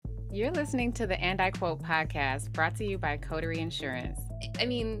You're listening to the And I Quote podcast brought to you by Coterie Insurance. I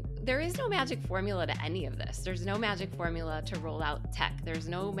mean, there is no magic formula to any of this. There's no magic formula to roll out tech. There's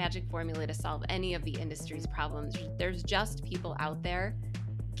no magic formula to solve any of the industry's problems. There's just people out there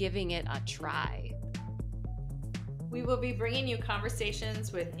giving it a try. We will be bringing you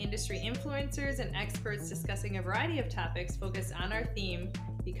conversations with industry influencers and experts discussing a variety of topics focused on our theme,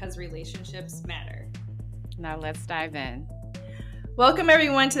 because relationships matter. Now let's dive in. Welcome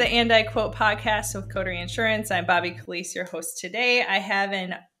everyone to the And I Quote podcast with Coterie Insurance. I'm Bobby Calise, your host today. I have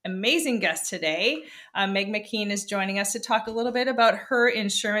an amazing guest today. Meg McKeen is joining us to talk a little bit about her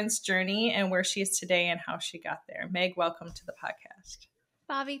insurance journey and where she is today and how she got there. Meg, welcome to the podcast.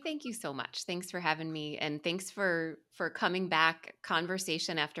 Bobby, thank you so much. Thanks for having me, and thanks for coming back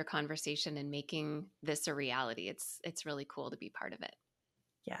conversation after conversation and making this a reality. It's really cool to be part of it.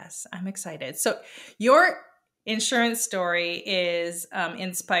 Yes, I'm excited. So your insurance story is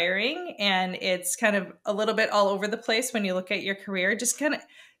inspiring, and it's kind of a little bit all over the place when you look at your career. Just kind of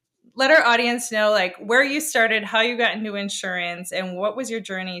let our audience know like where you started, how you got into insurance, and what was your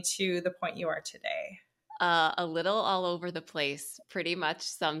journey to the point you are today. A little all over the place pretty much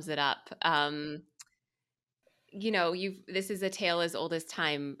sums it up. This is a tale as old as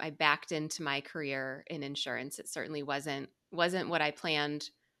time. I backed into my career in insurance. It certainly wasn't what I planned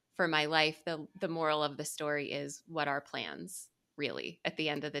for my life. The moral of the story is, what are plans really at the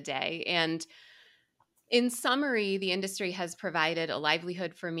end of the day? And in summary, the industry has provided a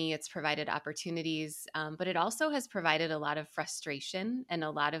livelihood for me. It's provided opportunities, but it also has provided a lot of frustration and a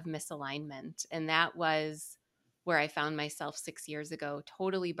lot of misalignment. And that was where I found myself 6 years ago,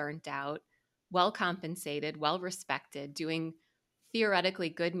 totally burnt out, well compensated, well respected, doing theoretically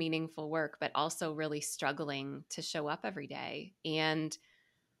good, meaningful work, but also really struggling to show up every day. And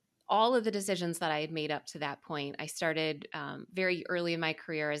all of the decisions that I had made up to that point, I started very early in my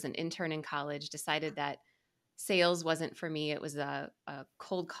career as an intern in college, decided that sales wasn't for me. It was a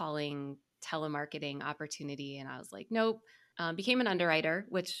cold calling, telemarketing opportunity. And I was like, nope. Became an underwriter,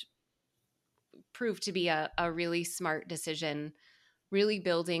 which proved to be a really smart decision, really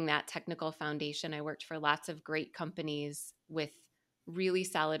building that technical foundation. I worked for lots of great companies with really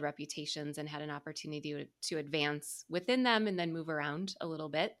solid reputations and had an opportunity to advance within them and then move around a little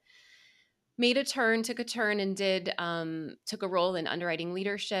bit. Took a turn and took a role in underwriting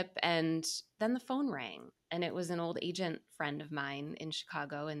leadership. And then the phone rang, and it was an old agent friend of mine in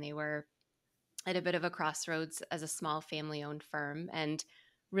Chicago. And they were at a bit of a crossroads as a small family-owned firm and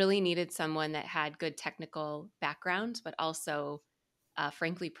really needed someone that had good technical background, but also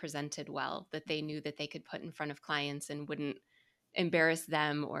frankly presented well, that they knew that they could put in front of clients and wouldn't embarrass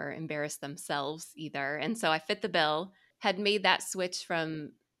them or embarrass themselves either. And so I fit the bill, had made that switch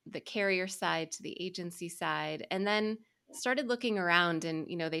from the carrier side to the agency side, and then started looking around. And,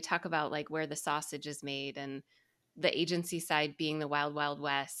 they talk about like where the sausage is made and the agency side being the wild, wild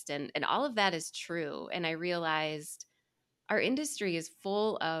west. And all of that is true. And I realized our industry is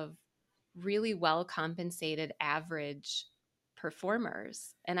full of really well compensated average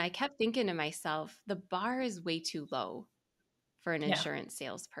performers. And I kept thinking to myself, the bar is way too low for an insurance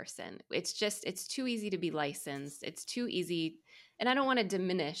salesperson. It's too easy to be licensed. It's too easy. And I don't want to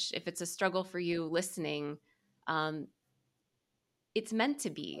diminish if it's a struggle for you listening. It's meant to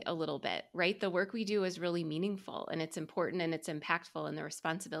be a little bit, right? The work we do is really meaningful and it's important and it's impactful, and the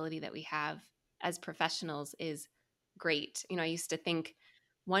responsibility that we have as professionals is great. I used to think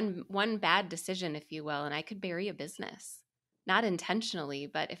one bad decision, if you will, and I could bury a business, not intentionally,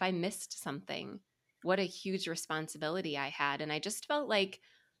 but if I missed something, what a huge responsibility I had. And I just felt like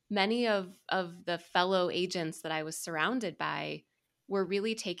many of the fellow agents that I was surrounded by were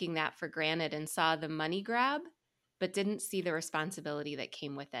really taking that for granted and saw the money grab, but didn't see the responsibility that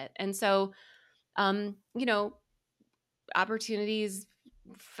came with it. And so, opportunities,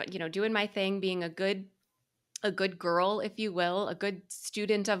 doing my thing, being a good girl, if you will, a good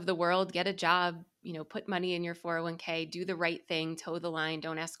student of the world, get a job, put money in your 401k, do the right thing, toe the line,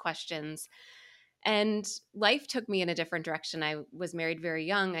 don't ask questions. And life took me in a different direction. I was married very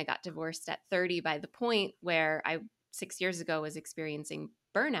young. I got divorced at 30 by the point where I 6 years ago was experiencing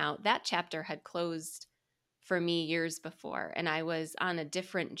burnout. That chapter had closed for me years before. And I was on a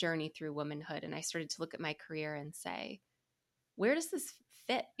different journey through womanhood. And I started to look at my career and say, where does this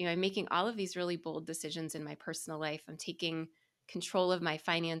fit? I'm making all of these really bold decisions in my personal life. I'm taking control of my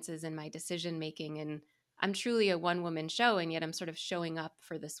finances and my decision making. And I'm truly a one-woman show. And yet I'm sort of showing up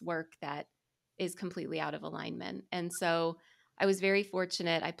for this work that is completely out of alignment. And so I was very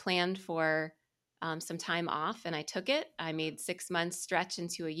fortunate. I planned for some time off and I took it. I made 6 months stretch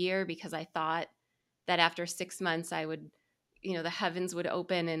into a year because I thought that after 6 months I would the heavens would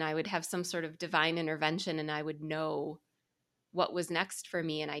open and I would have some sort of divine intervention and I would know what was next for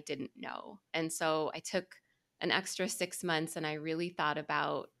me, and I didn't know. And so I took an extra 6 months and I really thought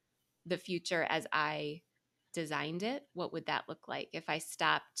about the future as I designed it. What would that look like if I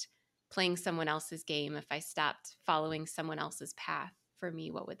stopped playing someone else's game, if I stopped following someone else's path? For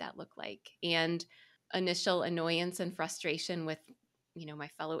me, what would that look like? And initial annoyance and frustration with my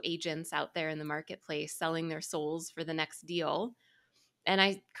fellow agents out there in the marketplace selling their souls for the next deal. And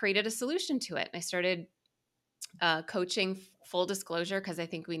I created a solution to it. I started coaching, full disclosure, because I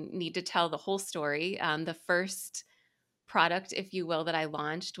think we need to tell the whole story. The first product, if you will, that I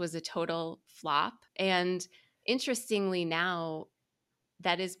launched was a total flop. And interestingly, now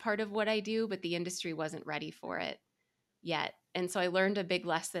that is part of what I do, but the industry wasn't ready for it yet. And so I learned a big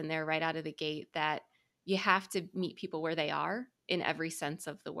lesson there right out of the gate, that you have to meet people where they are in every sense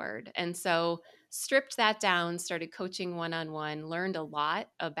of the word. And so stripped that down, started coaching one-on-one, learned a lot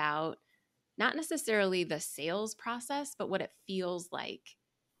about not necessarily the sales process, but what it feels like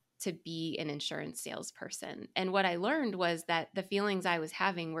to be an insurance salesperson. And what I learned was that the feelings I was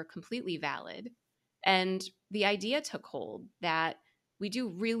having were completely valid. And the idea took hold that we do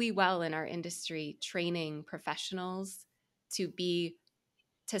really well in our industry training professionals to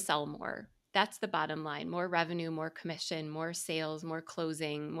sell more. That's the bottom line. More revenue, more commission, more sales, more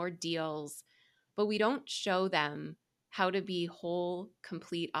closing, more deals. But we don't show them how to be whole,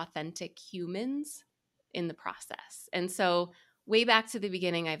 complete, authentic humans in the process. And so way back to the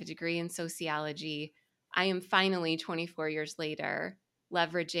beginning, I have a degree in sociology. I am finally 24 years later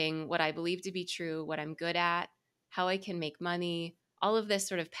leveraging what I believe to be true, what I'm good at, how I can make money, all of this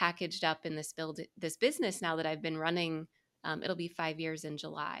sort of packaged up in this business now that I've been running. It'll be 5 years in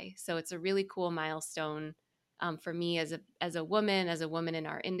July. So it's a really cool milestone for me as a woman in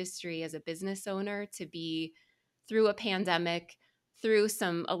our industry, as a business owner, to be through a pandemic, through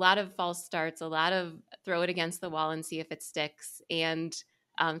a lot of false starts, a lot of throw it against the wall and see if it sticks, and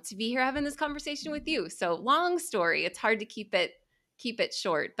to be here having this conversation with you. So long story. It's hard to keep it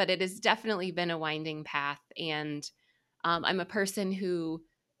short, but it has definitely been a winding path. And I'm a person who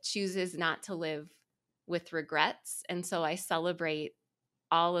chooses not to live with regrets. And so I celebrate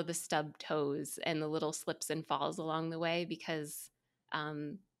all of the stub toes and the little slips and falls along the way, because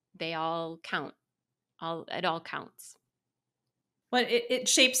they all count. It all counts. Well, it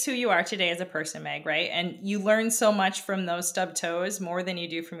shapes who you are today as a person, Meg, right? And you learn so much from those stub toes more than you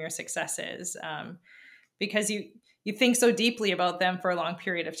do from your successes, because you think so deeply about them for a long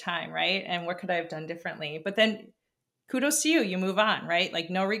period of time, right? And what could I have done differently? But then kudos to you. You move on, right? Like,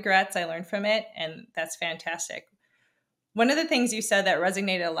 no regrets. I learned from it, and that's fantastic. One of the things you said that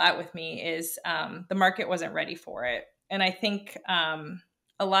resonated a lot with me is the market wasn't ready for it. And I think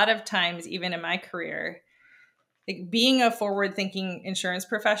a lot of times, even in my career, like, being a forward-thinking insurance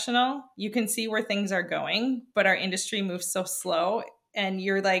professional, you can see where things are going, but our industry moves so slow, and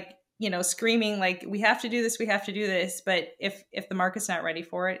you're like, screaming like, we have to do this, we have to do this. But if the market's not ready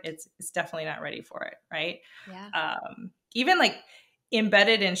for it, it's definitely not ready for it, right? Yeah. Even like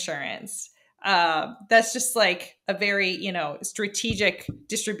embedded insurance, that's just like a very strategic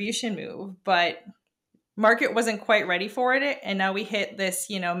distribution move, but market wasn't quite ready for it, and now we hit this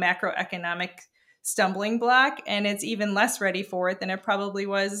macroeconomic stumbling block, and it's even less ready for it than it probably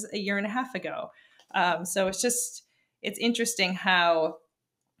was a year and a half ago. So it's interesting how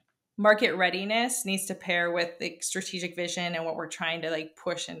market readiness needs to pair with the strategic vision and what we're trying to like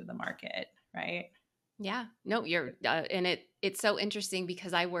push into the market, right? Yeah, no, you're, and it's so interesting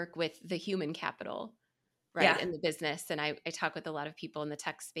because I work with the human capital, right, in the business, and I talk with a lot of people in the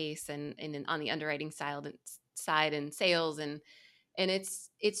tech space and on the underwriting side and sales, and it's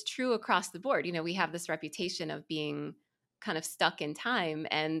true across the board. We have this reputation of being kind of stuck in time,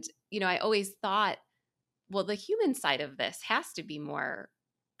 and I always thought, well, the human side of this has to be more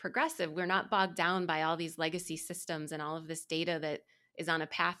progressive. We're not bogged down by all these legacy systems and all of this data that is on a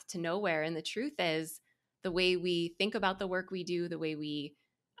path to nowhere. And the truth is, the way we think about the work we do, the way we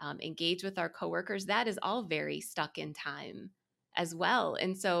engage with our coworkers, that is all very stuck in time as well.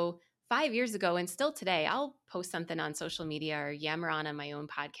 And so 5 years ago, and still today, I'll post something on social media or yammer on my own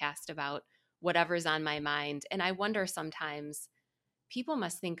podcast about whatever's on my mind. And I wonder sometimes, people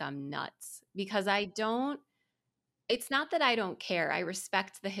must think I'm nuts, because it's not that I don't care. I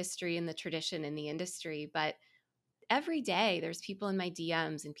respect the history and the tradition in the industry, but every day there's people in my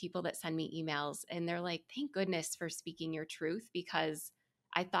DMs and people that send me emails, and they're like, thank goodness for speaking your truth, because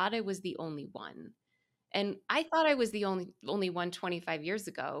I thought I was the only one. And I thought I was the only one 25 years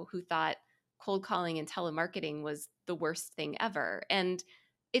ago who thought cold calling and telemarketing was the worst thing ever. And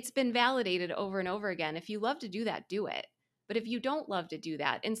it's been validated over and over again. If you love to do that, do it. But if you don't love to do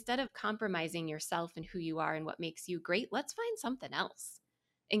that, instead of compromising yourself and who you are and what makes you great, let's find something else.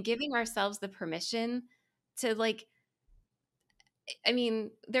 And giving ourselves the permission to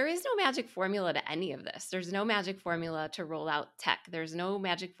there is no magic formula to any of this. There's no magic formula to roll out tech. There's no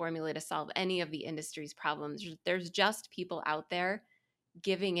magic formula to solve any of the industry's problems. There's just people out there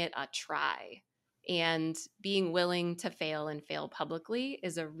giving it a try, and being willing to fail and fail publicly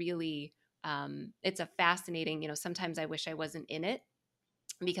is a really it's a fascinating, sometimes I wish I wasn't in it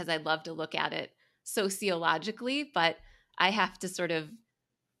because I'd love to look at it sociologically, but I have to sort of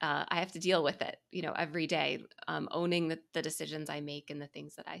I have to deal with it, every day, owning the decisions I make and the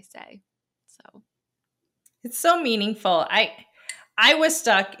things that I say. So it's so meaningful. I was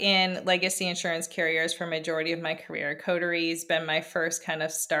stuck in legacy insurance carriers for a majority of my career. Coteries been my first kind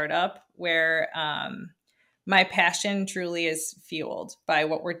of startup where my passion truly is fueled by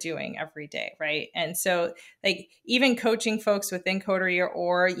what we're doing every day, right? And so even coaching folks within Coterie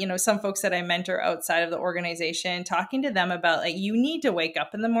or some folks that I mentor outside of the organization, talking to them about you need to wake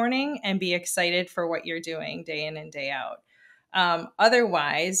up in the morning and be excited for what you're doing day in and day out.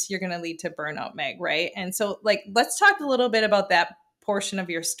 Otherwise, you're going to lead to burnout, Meg, right? And so let's talk a little bit about that portion of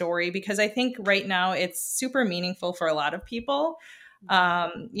your story, because I think right now it's super meaningful for a lot of people.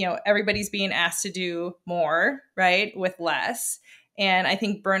 Everybody's being asked to do more, right, with less. And I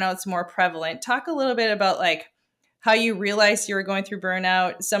think burnout's more prevalent. Talk a little bit about how you realized you were going through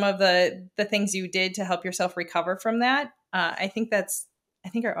burnout, some of the things you did to help yourself recover from that. I think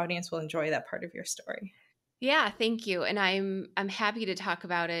our audience will enjoy that part of your story. Yeah, thank you. And I'm happy to talk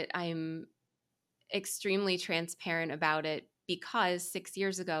about it. I'm extremely transparent about it because 6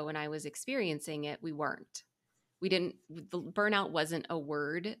 years ago when I was experiencing it, we weren't. Burnout wasn't a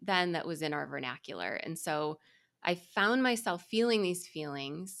word then that was in our vernacular. And so I found myself feeling these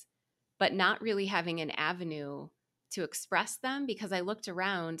feelings, but not really having an avenue to express them because I looked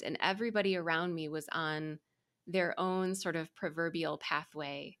around and everybody around me was on their own sort of proverbial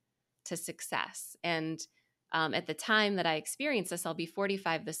pathway to success. And at the time that I experienced this, I'll be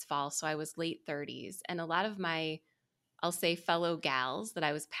 45 this fall, so I was late 30s. And a lot of my, I'll say, fellow gals that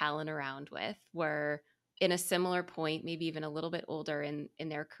I was palling around with were in a similar point, maybe even a little bit older in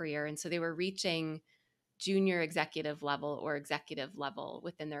their career. And so they were reaching junior executive level or executive level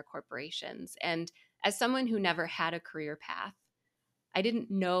within their corporations. And as someone who never had a career path, I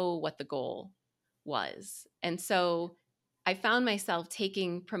didn't know what the goal was. And so I found myself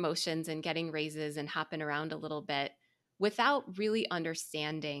taking promotions and getting raises and hopping around a little bit without really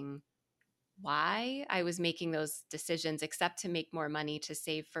understanding why I was making those decisions, except to make more money to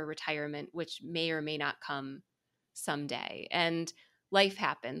save for retirement, which may or may not come someday. And life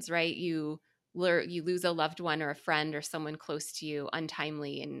happens, right? You lose a loved one or a friend or someone close to you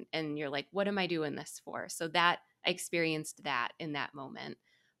untimely, and you're like, what am I doing this for? So that I experienced that in that moment.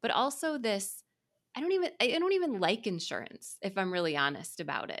 But also this, I don't even like insurance, if I'm really honest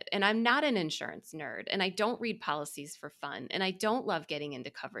about it. And I'm not an insurance nerd, and I don't read policies for fun, and I don't love getting into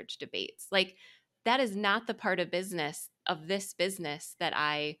coverage debates. That is not the part of this business that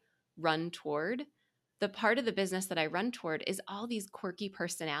I run toward. The part of the business that I run toward is all these quirky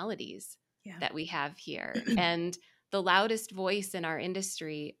personalities that we have here. And the loudest voice in our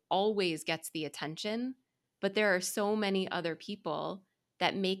industry always gets the attention, but there are so many other people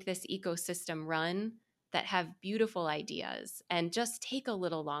that make this ecosystem run that have beautiful ideas and just take a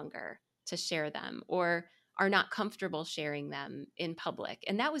little longer to share them or are not comfortable sharing them in public.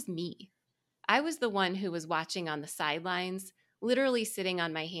 And that was me. I was the one who was watching on the sidelines, literally sitting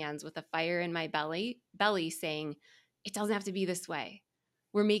on my hands with a fire in my belly saying, it doesn't have to be this way.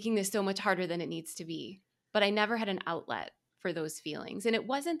 We're making this so much harder than it needs to be. But I never had an outlet for those feelings. And it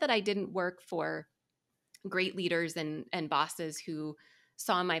wasn't that I didn't work for great leaders and bosses who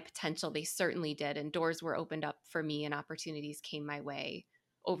saw my potential. They certainly did. And doors were opened up for me and opportunities came my way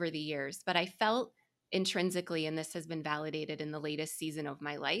over the years. But I felt intrinsically, and this has been validated in the latest season of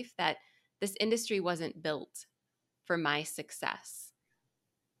my life, that this industry wasn't built for my success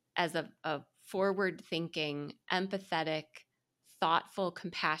as a forward-thinking, empathetic, thoughtful,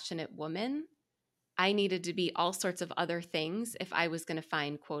 compassionate woman. I needed to be all sorts of other things if I was going to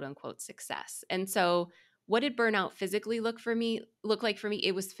find quote unquote success. And so what did burnout physically look like for me?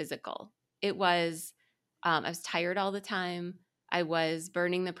 It was physical. It was, I was tired all the time. I was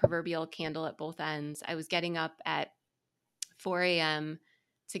burning the proverbial candle at both ends. I was getting up at 4 a.m.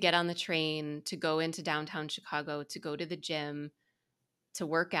 to get on the train, to go into downtown Chicago, to go to the gym, to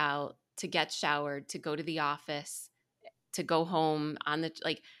work out, to get showered, to go to the office, to go home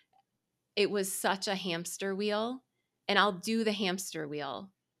it was such a hamster wheel. And I'll do the hamster wheel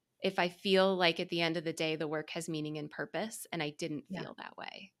if I feel like at the end of the day, the work has meaning and purpose, and I didn't Yeah. feel that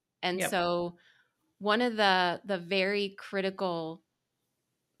way. And Yep. so one of the very critical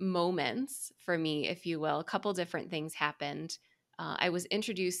moments for me, if you will, a couple different things happened. I was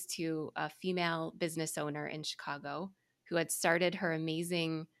introduced to a female business owner in Chicago who had started her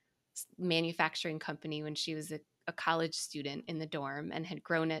amazing manufacturing company when she was a college student in the dorm and had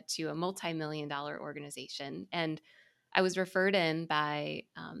grown it to a multi-million-dollar organization. And I was referred in by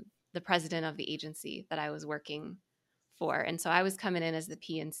the president of the agency that I was working for. And so I was coming in as the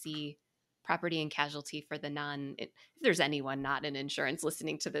PNC, property and casualty, for the if there's anyone not in insurance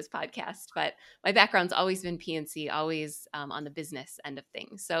listening to this podcast, but my background's always been PNC, always on the business end of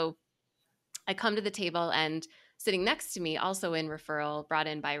things. So I come to the table, and sitting next to me, also in referral, brought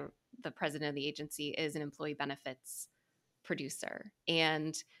in by the president of the agency, is an employee benefits producer.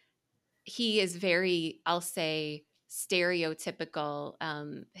 And he is very, I'll say, stereotypical.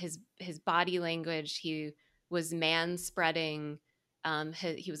 His body language, he was man spreading.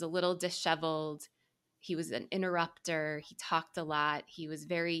 He was a little disheveled. He was an interrupter. He talked a lot. He was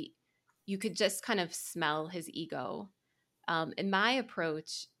very, you could just kind of smell his ego. And my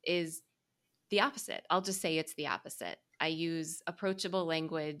approach is the opposite. I'll just say it's the opposite. I use approachable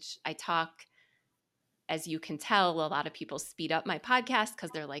language. I talk, as you can tell, a lot of people speed up my podcast because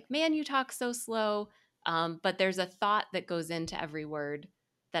they're like, man, you talk so slow. But there's a thought that goes into every word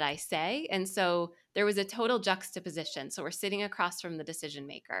that I say. And so there was a total juxtaposition. So we're sitting across from the decision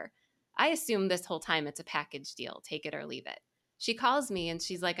maker. I assume this whole time it's a package deal, take it or leave it. She calls me and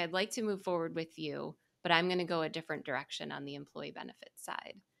she's like, I'd like to move forward with you, but I'm going to go a different direction on the employee benefits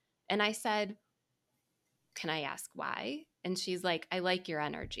side. And I said, can I ask why? And she's like, I like your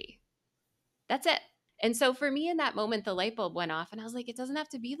energy. That's it. And so for me in that moment, the light bulb went off and I was like, it doesn't have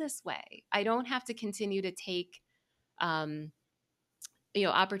to be this way. I don't have to continue to take,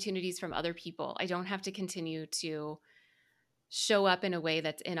 opportunities from other people. I don't have to continue to show up in a way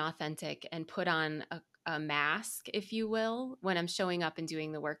that's inauthentic and put on a mask, if you will, when I'm showing up and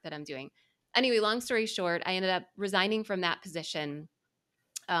doing the work that I'm doing. Anyway, long story short, I ended up resigning from that position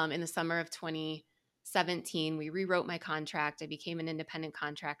in the summer of 2017. We rewrote my contract. I became an independent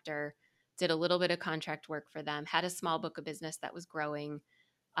contractor, did a little bit of contract work for them, had a small book of business that was growing,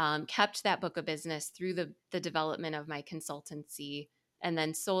 kept that book of business through the development of my consultancy, and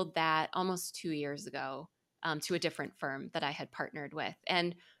then sold that almost 2 years ago to a different firm that I had partnered with,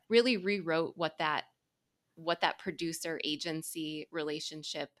 and really rewrote what that producer agency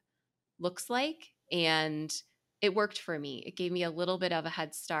relationship looks like. And it worked for me. It gave me a little bit of a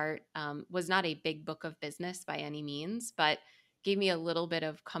head start. Was not a big book of business by any means, but gave me a little bit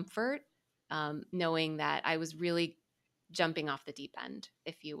of comfort, knowing that I was really jumping off the deep end,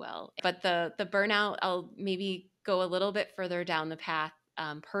 if you will. But the burnout, I'll maybe go a little bit further down the path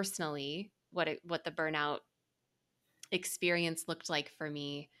personally, what the burnout experience looked like for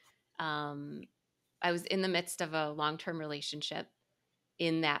me. I was in the midst of a long-term relationship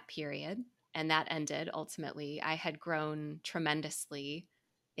in that period, and that ended ultimately. I had grown tremendously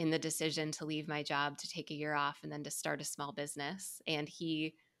in the decision to leave my job, to take a year off, and then to start a small business. And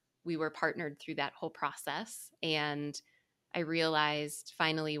we were partnered through that whole process. And I realized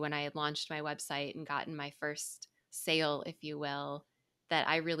finally, when I had launched my website and gotten my first sale, if you will, that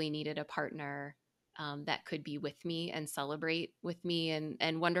I really needed a partner that could be with me and celebrate with me,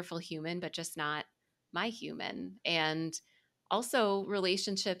 and wonderful human, but just not my human. And also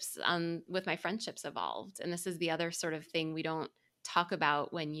relationships with my friendships evolved. And this is the other sort of thing we don't talk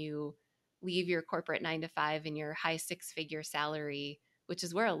about when you leave your corporate 9 to 5 and your high 6-figure salary, which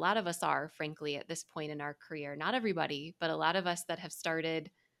is where a lot of us are, frankly, at this point in our career. Not everybody, but a lot of us that have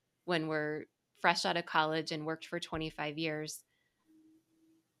started when we're fresh out of college and worked for 25 years.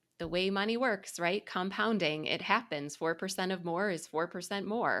 The way money works, right? Compounding, it happens. 4% of more is 4%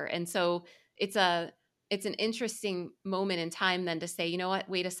 more. And so it's an interesting moment in time then to say, you know what,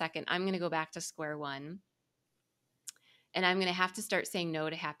 wait a second, I'm going to go back to square one. And I'm going to have to start saying no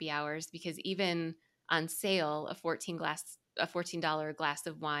to happy hours, because even on sale, a $14 glass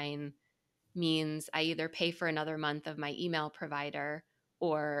of wine means I either pay for another month of my email provider,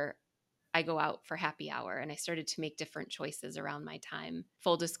 or I go out for happy hour. And I started to make different choices around my time.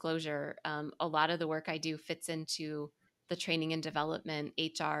 Full disclosure, a lot of the work I do fits into the training and development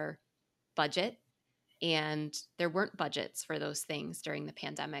HR budget. And there weren't budgets for those things during the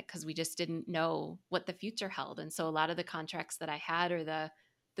pandemic because we just didn't know what the future held. And so a lot of the contracts that I had, or the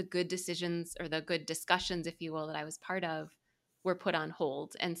good decisions or the good discussions, if you will, that I was part of, were put on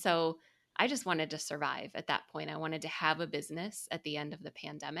hold. And so I just wanted to survive at that point. I wanted to have a business at the end of the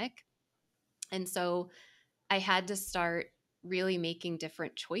pandemic. And so I had to start really making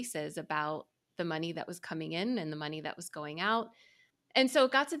different choices about the money that was coming in and the money that was going out. And so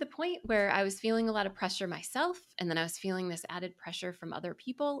it got to the point where I was feeling a lot of pressure myself, and then I was feeling this added pressure from other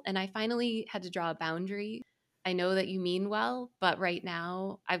people. And I finally had to draw a boundary. I know that you mean well, but right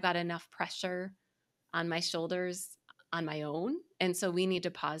now I've got enough pressure on my shoulders on my own. And so we need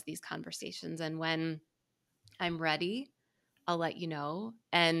to pause these conversations. And when I'm ready, I'll let you know.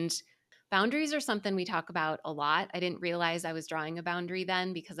 And boundaries are something we talk about a lot. I didn't realize I was drawing a boundary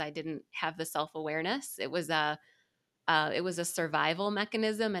then because I didn't have the self-awareness. It was a survival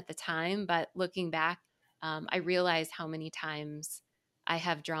mechanism at the time, but looking back, I realized how many times I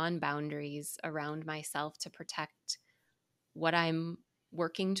have drawn boundaries around myself to protect what I'm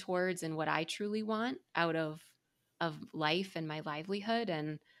working towards and what I truly want out of life and my livelihood.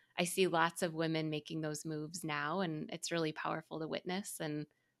 And I see lots of women making those moves now, and it's really powerful to witness and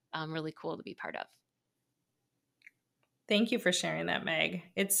really cool to be part of. Thank you for sharing that, Meg.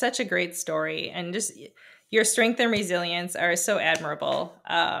 It's such a great story, and just your strength and resilience are so admirable.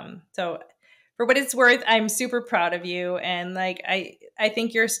 So for what it's worth, I'm super proud of you. And like, I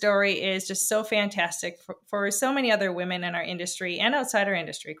think your story is just so fantastic for so many other women in our industry and outside our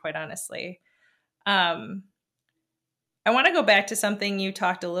industry, quite honestly. I want to go back to something you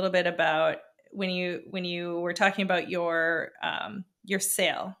talked a little bit about when you were talking about your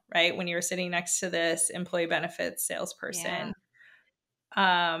sale, right? When you were sitting next to this employee benefits salesperson.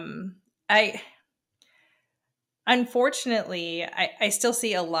 Yeah. I unfortunately I still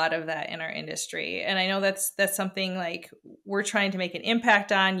see a lot of that in our industry, and I know that's something like we're trying to make an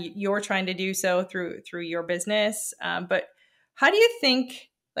impact on. You're trying to do so through your business, but how do you think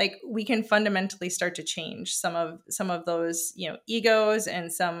like we can fundamentally start to change some of those egos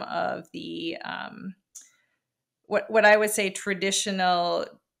and some of the what I would say traditional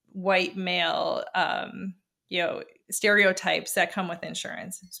white male stereotypes that come with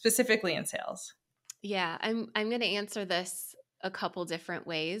insurance, specifically in sales? Yeah, I'm going to answer this a couple different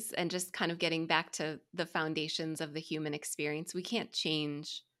ways, and just kind of getting back to the foundations of the human experience. We can't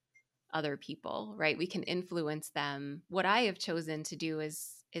change other people, right? We can influence them. What I have chosen to do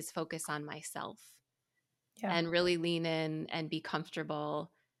is focus on myself Yeah. and really lean in and be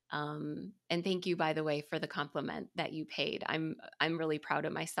comfortable. And thank you, by the way, for the compliment that you paid. I'm really proud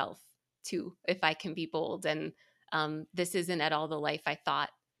of myself too, if I can be bold. And this isn't at all the life I thought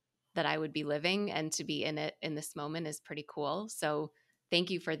that I would be living, and to be in it in this moment is pretty cool. So thank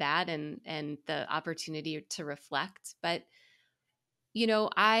you for that, and the opportunity to reflect. But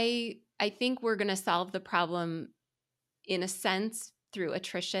I think we're going to solve the problem in a sense through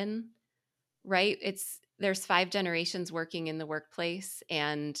attrition, right? There's 5 generations working in the workplace,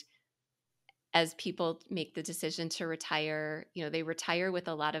 and as people make the decision to retire, they retire with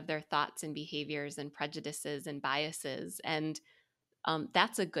a lot of their thoughts and behaviors and prejudices and biases, and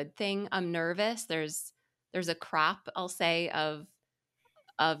that's a good thing. I'm nervous. There's a crop, I'll say,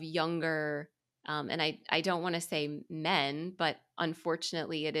 of younger, and I don't want to say men, but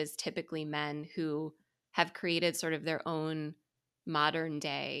unfortunately, it is typically men who have created sort of their own modern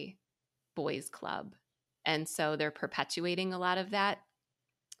day boys club, and so they're perpetuating a lot of that.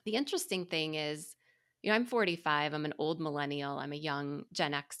 The interesting thing is, I'm 45. I'm an old millennial. I'm a young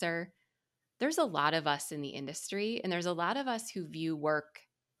Gen Xer. There's a lot of us in the industry, and there's a lot of us who view work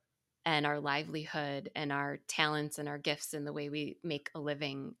and our livelihood and our talents and our gifts and the way we make a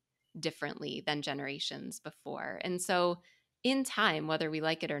living differently than generations before. And so in time, whether we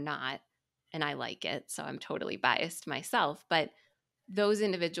like it or not, and I like it, so I'm totally biased myself, but those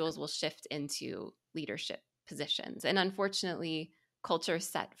individuals will shift into leadership positions. And unfortunately, culture is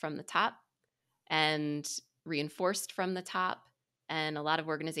set from the top and reinforced from the top. And a lot of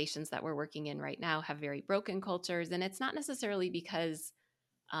organizations that we're working in right now have very broken cultures. And it's not necessarily because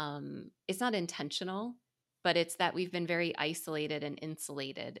it's not intentional, but it's that we've been very isolated and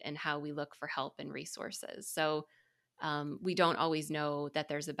insulated in how we look for help and resources. So we don't always know that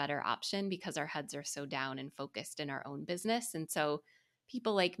there's a better option because our heads are so down and focused in our own business. And so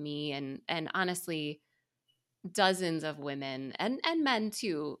people like me and honestly, dozens of women and men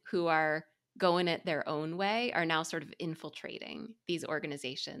too, who are going it their own way, are now sort of infiltrating these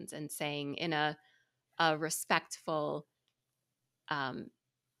organizations and saying in a respectful,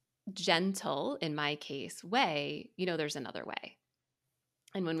 gentle, in my case, way, there's another way.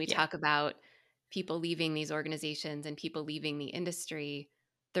 And when we Yeah. talk about people leaving these organizations and people leaving the industry,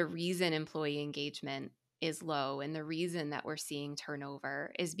 the reason employee engagement is low and the reason that we're seeing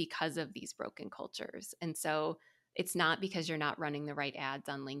turnover is because of these broken cultures. And so it's not because you're not running the right ads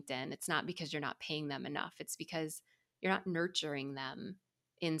on LinkedIn. It's not because you're not paying them enough. It's because you're not nurturing them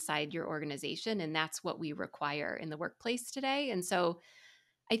inside your organization, and that's what we require in the workplace today. And so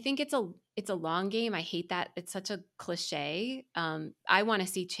I think it's a long game. I hate that it's such a cliche. I want to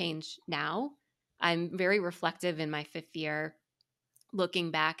see change now. I'm very reflective in my fifth year, looking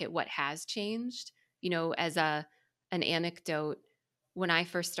back at what has changed. As an anecdote, when I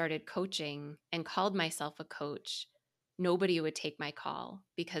first started coaching and called myself a coach, nobody would take my call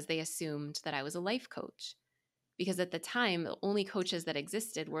because they assumed that I was a life coach. Because at the time, the only coaches that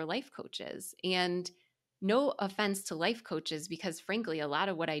existed were life coaches. And no offense to life coaches, because frankly, a lot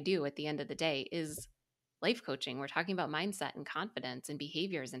of what I do at the end of the day is life coaching. We're talking about mindset and confidence and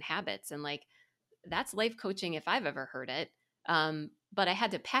behaviors and habits. And like, that's life coaching if I've ever heard it. But I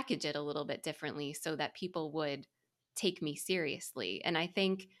had to package it a little bit differently so that people would take me seriously. And I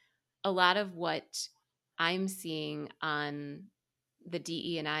think a lot of what I'm seeing on the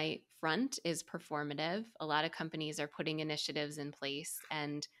DE&I front is performative. A lot of companies are putting initiatives in place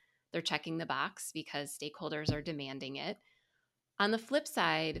and they're checking the box because stakeholders are demanding it. On the flip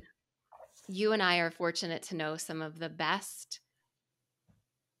side, you and I are fortunate to know some of the best,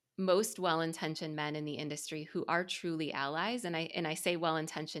 most well-intentioned men in the industry who are truly allies. And I say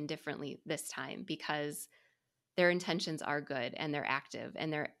well-intentioned differently this time because their intentions are good and they're active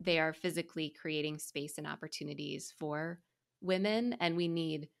and they are physically creating space and opportunities for women, and we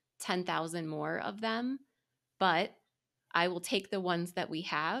need 10,000 more of them. But I will take the ones that we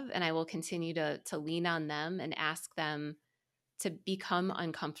have and I will continue to lean on them and ask them to become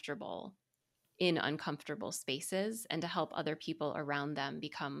uncomfortable in uncomfortable spaces and to help other people around them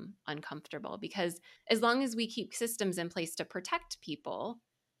become uncomfortable. Because as long as we keep systems in place to protect people,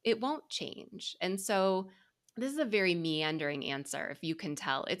 it won't change. And so this is a very meandering answer, if you can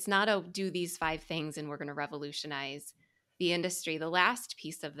tell. It's not a do these 5 things and we're going to revolutionize the industry. The last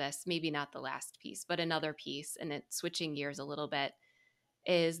piece of this, maybe not the last piece, but another piece, and it's switching gears a little bit,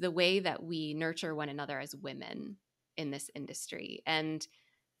 is the way that we nurture one another as women in this industry. And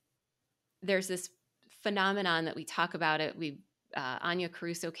there's this phenomenon that we talk about it. Anya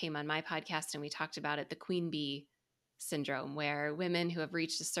Caruso came on my podcast and we talked about it, the queen bee syndrome, where women who have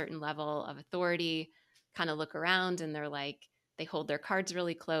reached a certain level of authority kind of look around and they're like, they hold their cards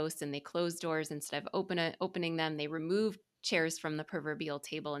really close and they close doors instead of opening them. They remove chairs from the proverbial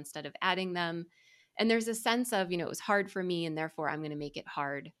table instead of adding them. And there's a sense of, it was hard for me and therefore I'm going to make it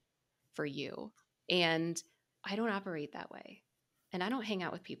hard for you. And I don't operate that way. And I don't hang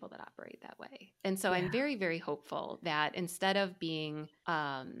out with people that operate that way. And so I'm very, very hopeful that instead of being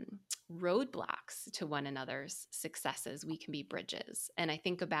roadblocks to one another's successes, we can be bridges. And I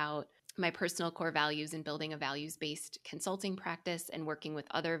think about my personal core values in building a values-based consulting practice and working with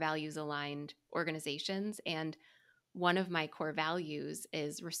other values-aligned organizations. And one of my core values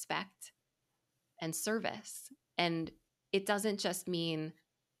is respect and service. And it doesn't just mean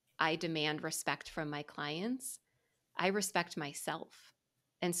I demand respect from my clients. I respect myself.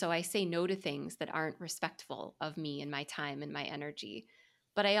 And so I say no to things that aren't respectful of me and my time and my energy.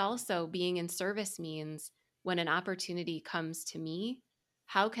 But I also, being in service means when an opportunity comes to me,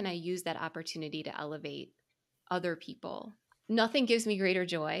 how can I use that opportunity to elevate other people? Nothing gives me greater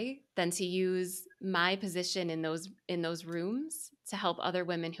joy than to use my position in those rooms to help other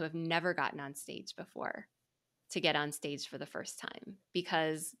women who have never gotten on stage before to get on stage for the first time.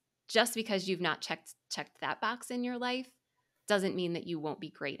 Because just because you've not checked that box in your life doesn't mean that you won't be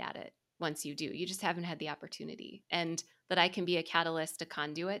great at it once you do. You just haven't had the opportunity. And that I can be a catalyst, a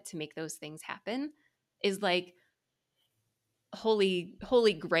conduit to make those things happen is like holy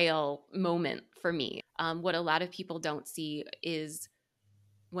grail moment for me. What a lot of people don't see is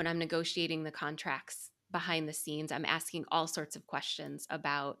when I'm negotiating the contracts behind the scenes, I'm asking all sorts of questions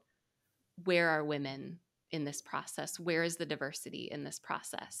about where are women in this process? Where is the diversity in this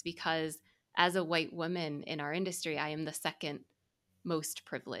process? Because as a white woman in our industry, I am the second most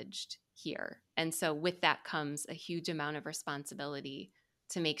privileged here. And so with that comes a huge amount of responsibility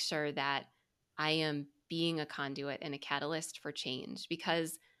to make sure that I am being a conduit and a catalyst for change,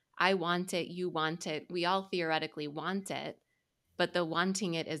 because I want it, you want it, we all theoretically want it, but the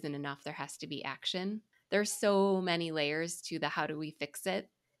wanting it isn't enough. There has to be action. There's so many layers to the how do we fix it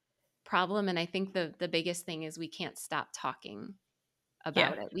problem. And I think the biggest thing is we can't stop talking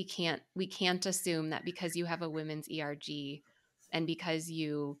about it. We can't assume that because you have a women's ERG and because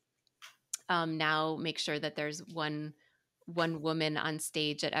you now make sure that there's one woman on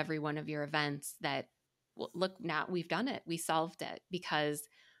stage at every one of your events that, well, look, now we've done it. We solved it. Because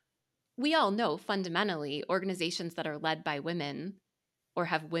we all know fundamentally organizations that are led by women or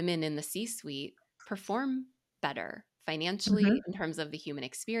have women in the C-suite perform better financially in terms of the human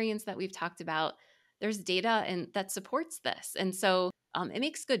experience that we've talked about. There's data and that supports this. And so it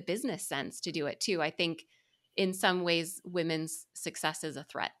makes good business sense to do it too. I think in some ways, women's success is a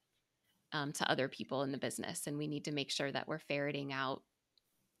threat to other people in the business. And we need to make sure that we're ferreting out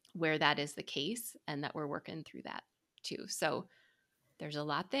where that is the case and that we're working through that too. So there's a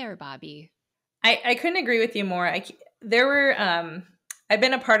lot there, Bobby. I couldn't agree with you more. There were I've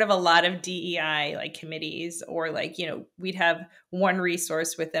been a part of a lot of DEI like committees, or like, we'd have one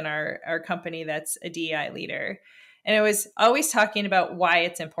resource within our company that's a DEI leader. And it was always talking about why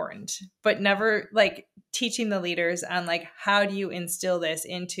it's important, but never like teaching the leaders on like, how do you instill this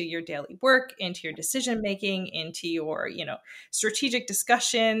into your daily work, into your decision making, into your, strategic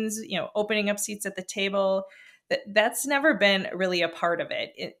discussions, opening up seats at the table. That's never been really a part of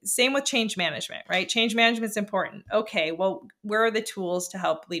it. Same with change management, right? Change management's important. Okay, well, where are the tools to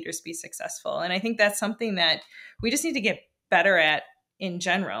help leaders be successful? And I think that's something that we just need to get better at in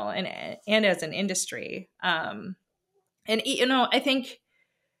general, and as an industry. And I think,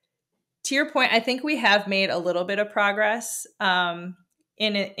 to your point, I think we have made a little bit of progress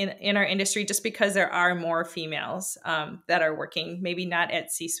in our industry, just because there are more females that are working, maybe not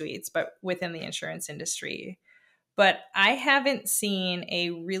at C-suites, but within the insurance industry. But I haven't seen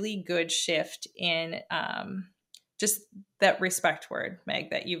a really good shift in just that respect word,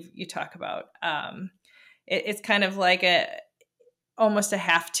 Meg, that you talk about. It's kind of like almost a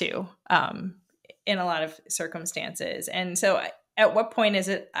have to in a lot of circumstances. And so at what point is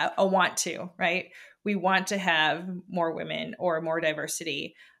it a want to, right? We want to have more women or more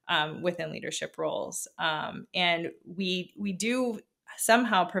diversity within leadership roles. And we do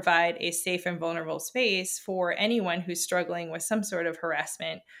somehow provide a safe and vulnerable space for anyone who's struggling with some sort of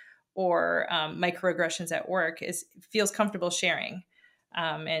harassment or microaggressions at work feels comfortable sharing.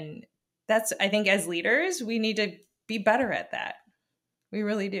 And that's, I think, as leaders, we need to be better at that. We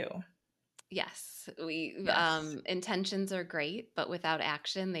really do. Yes, intentions are great, but without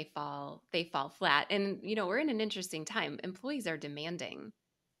action, they fall flat. And we're in an interesting time. Employees are demanding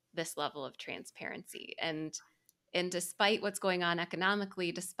this level of transparency, and despite what's going on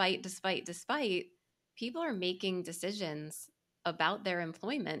economically, despite people are making decisions about their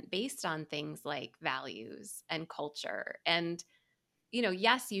employment based on things like values and culture. And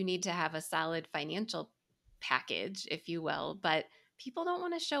yes, you need to have a solid financial package, if you will, but people don't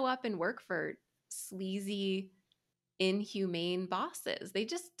want to show up and work for sleazy, inhumane bosses. They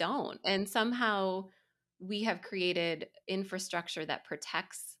just don't. And somehow we have created infrastructure that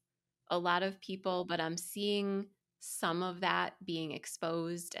protects a lot of people, but I'm seeing some of that being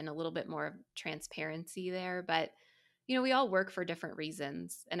exposed and a little bit more transparency there. But, we all work for different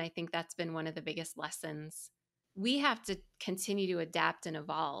reasons. And I think that's been one of the biggest lessons. We have to continue to adapt and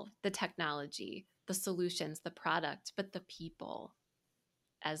evolve the technology, the solutions, the product, but the people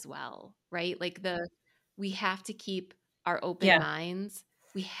as well, right? Like we have to keep our open minds.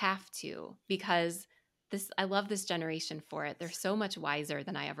 We have to, because I love this generation for it. They're so much wiser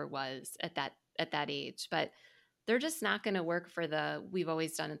than I ever was at that age, but they're just not going to work for we've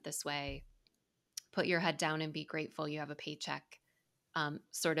always done it this way. Put your head down and be grateful you have a paycheck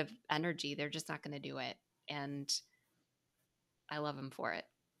sort of energy. They're just not going to do it. And I love them for it.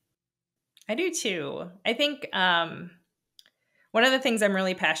 I do too. I think one of the things I'm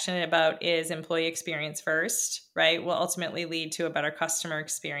really passionate about is employee experience first, right? Will ultimately lead to a better customer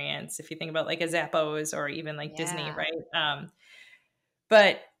experience. If you think about like a Zappos or even like Disney, right?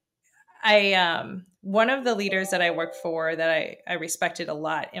 But one of the leaders that I worked for that I respected a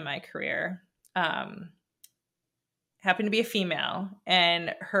lot in my career happened to be a female,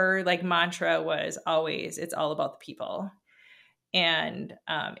 and her like mantra was always, it's all about the people. And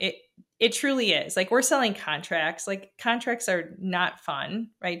it truly is. Like, we're selling contracts. Like, contracts are not fun,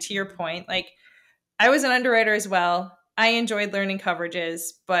 right? To your point, like, I was an underwriter as well. I enjoyed learning coverages,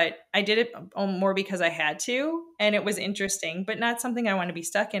 but I did it more because I had to, and it was interesting, but not something I want to be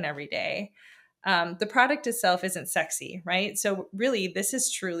stuck in every day. The product itself isn't sexy, right? So really, this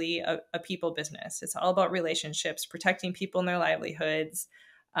is truly a people business. It's all about relationships, protecting people and their livelihoods.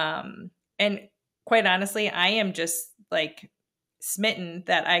 And quite honestly, I am just like smitten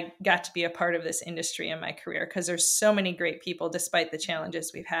that I got to be a part of this industry in my career, because there's so many great people despite the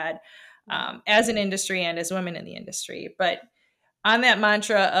challenges we've had as an industry and as women in the industry. But on that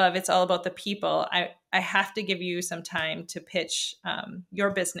mantra of it's all about the people, I have to give you some time to pitch your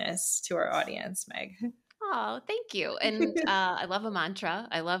business to our audience, Meg. Oh, thank you. And I love a mantra.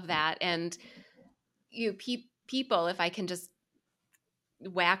 I love that. And people, if I can just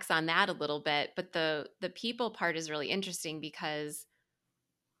wax on that a little bit, but the people part is really interesting, because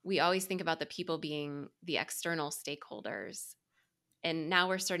we always think about the people being the external stakeholders. And now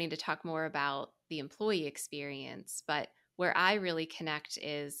we're starting to talk more about the employee experience. But where I really connect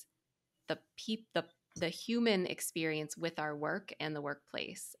is the human experience with our work and the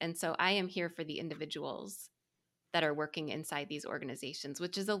workplace. And so I am here for the individuals that are working inside these organizations,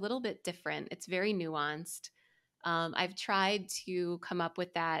 which is a little bit different. It's very nuanced. I've tried to come up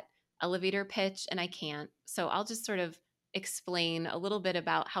with that elevator pitch and I can't. So I'll just sort of explain a little bit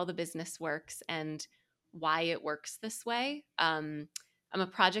about how the business works and why it works this way. I'm a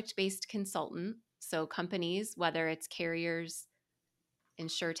project-based consultant. So companies, whether it's carriers,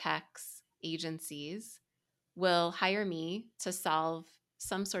 insurtechs, agencies, will hire me to solve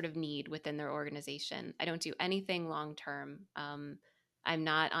some sort of need within their organization. I don't do anything long term. I'm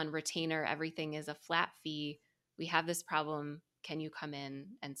not on retainer. Everything is a flat fee. We have this problem. Can you come in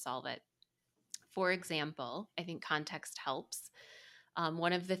and solve it? For example, I think context helps.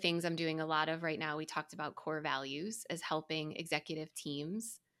 One of the things I'm doing a lot of right now, we talked about core values, is helping executive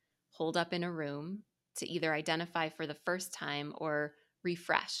teams hold up in a room to either identify for the first time or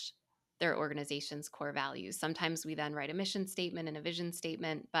refresh their organization's core values. Sometimes we then write a mission statement and a vision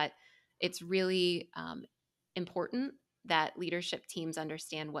statement, but it's really important that leadership teams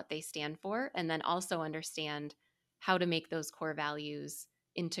understand what they stand for and then also understand how to make those core values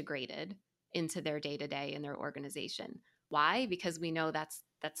integrated into their day-to-day in their organization. Why? Because we know that's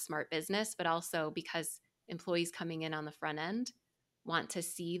smart business, but also because employees coming in on the front end want to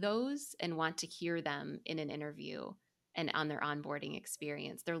see those and want to hear them in an interview and on their onboarding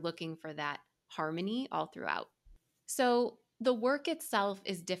experience. They're looking for that harmony all throughout. So the work itself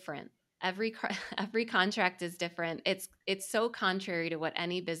is different. Every every contract is different. It's so contrary to what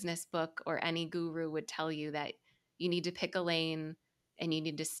any business book or any guru would tell you, that you need to pick a lane and you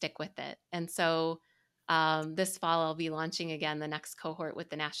need to stick with it. And so this fall, I'll be launching again the next cohort with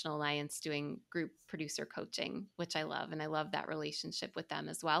the National Alliance, doing group producer coaching, which I love. And I love that relationship with them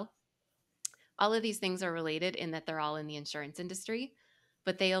as well. All of these things are related in that they're all in the insurance industry,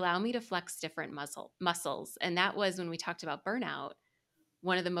 but they allow me to flex different muscles. And that was when we talked about burnout.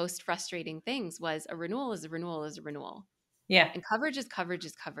 One of the most frustrating things was a renewal is a renewal is a renewal. Yeah. And coverage is coverage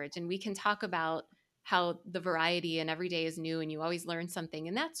is coverage. And we can talk about how the variety and every day is new and you always learn something.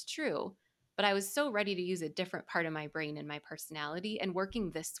 And that's true. But I was so ready to use a different part of my brain and my personality. And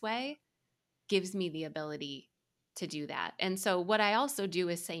working this way gives me the ability to do that. And so what I also do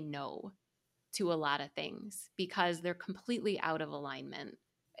is say no to a lot of things because they're completely out of alignment.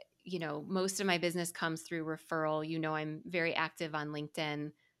 You know, most of my business comes through referral. You know, I'm very active on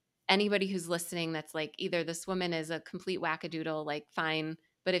LinkedIn. Anybody who's listening that's like, either this woman is a complete wackadoodle, like fine.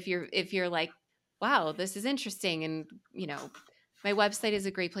 But if you're like, wow, this is interesting, and you know, my website is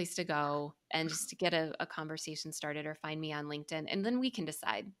a great place to go and just to get a conversation started, or find me on LinkedIn. And then we can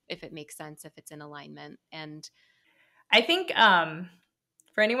decide if it makes sense, if it's in alignment. And I think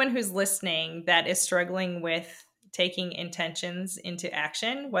for anyone who's listening that is struggling with taking intentions into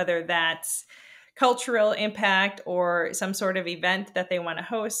action, whether that's cultural impact or some sort of event that they want to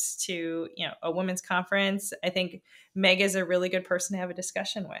host, to, you know, a women's conference, I think Meg is a really good person to have a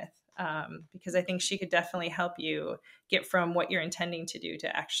discussion with, because I think she could definitely help you get from what you're intending to do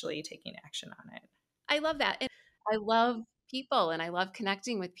to actually taking action on it. I love that. And I love people and I love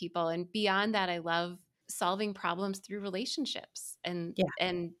connecting with people. And beyond that, I love solving problems through relationships. And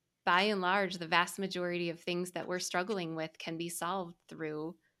by and large, the vast majority of things that we're struggling with can be solved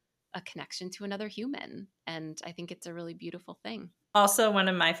through a connection to another human. And I think it's a really beautiful thing. Also, one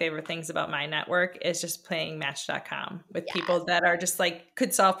of my favorite things about my network is just playing Match.com with people that are just like,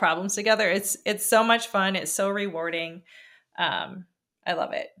 could solve problems together. It's so much fun. It's so rewarding. I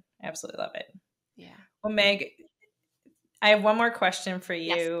love it. I absolutely love it. Yeah. Well, Meg, I have one more question for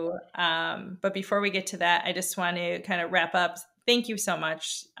you. Yes. But before we get to that, I just want to kind of wrap up. Thank you so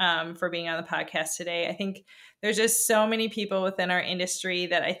much for being on the podcast today. I think there's just so many people within our industry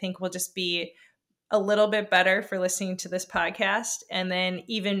that I think will just be a little bit better for listening to this podcast, and then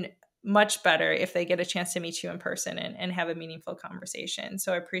even much better if they get a chance to meet you in person and have a meaningful conversation.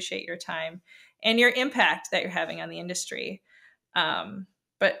 So I appreciate your time and your impact that you're having on the industry.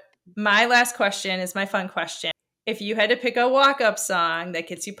 But my last question is my fun question. If you had to pick a walk-up song that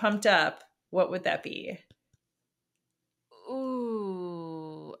gets you pumped up, what would that be?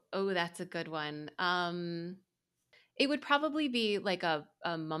 Oh, that's a good one. It would probably be like a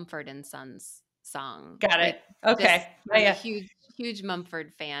Mumford and Sons song. Got it. Okay. I'm a huge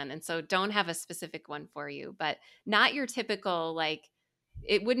Mumford fan. And so don't have a specific one for you, but not your typical, like,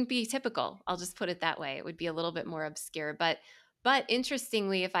 it wouldn't be typical. I'll just put it that way. It would be a little bit more obscure, but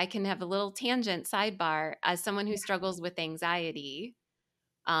interestingly, if I can have a little tangent sidebar, as someone who struggles with anxiety,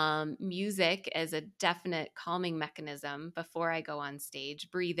 music is a definite calming mechanism before I go on stage.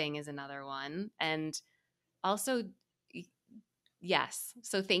 Breathing is another one. And also Yes.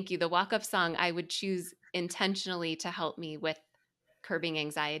 So thank you. The walk-up song I would choose intentionally to help me with curbing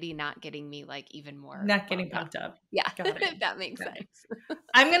anxiety, not getting me like even more. Not getting pumped up. Yeah. Got it. If that makes Got it. sense.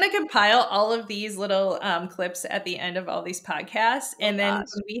 I'm going to compile all of these little clips at the end of all these podcasts. And then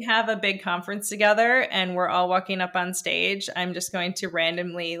when we have a big conference together and we're all walking up on stage, I'm just going to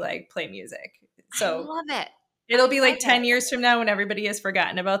randomly like play music. So I love it. It'll be like 10 years from now when everybody has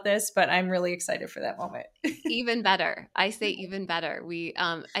forgotten about this, but I'm really excited for that moment. Even better. I say even better.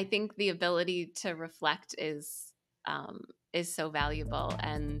 I think the ability to reflect is so valuable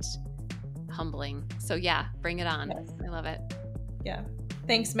and humbling. So yeah, bring it on. Yes. I love it. Yeah.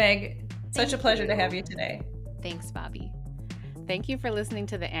 Thanks, Meg. Such a pleasure to have you today. Thanks, Bobby. Thank you for listening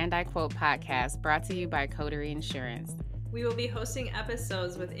to the And I Quote podcast, brought to you by Coterie Insurance. We will be hosting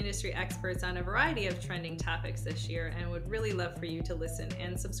episodes with industry experts on a variety of trending topics this year and would really love for you to listen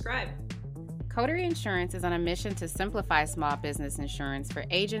and subscribe. Coterie Insurance is on a mission to simplify small business insurance for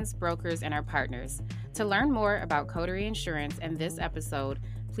agents, brokers, and our partners. To learn more about Coterie Insurance and this episode,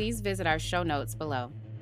 please visit our show notes below.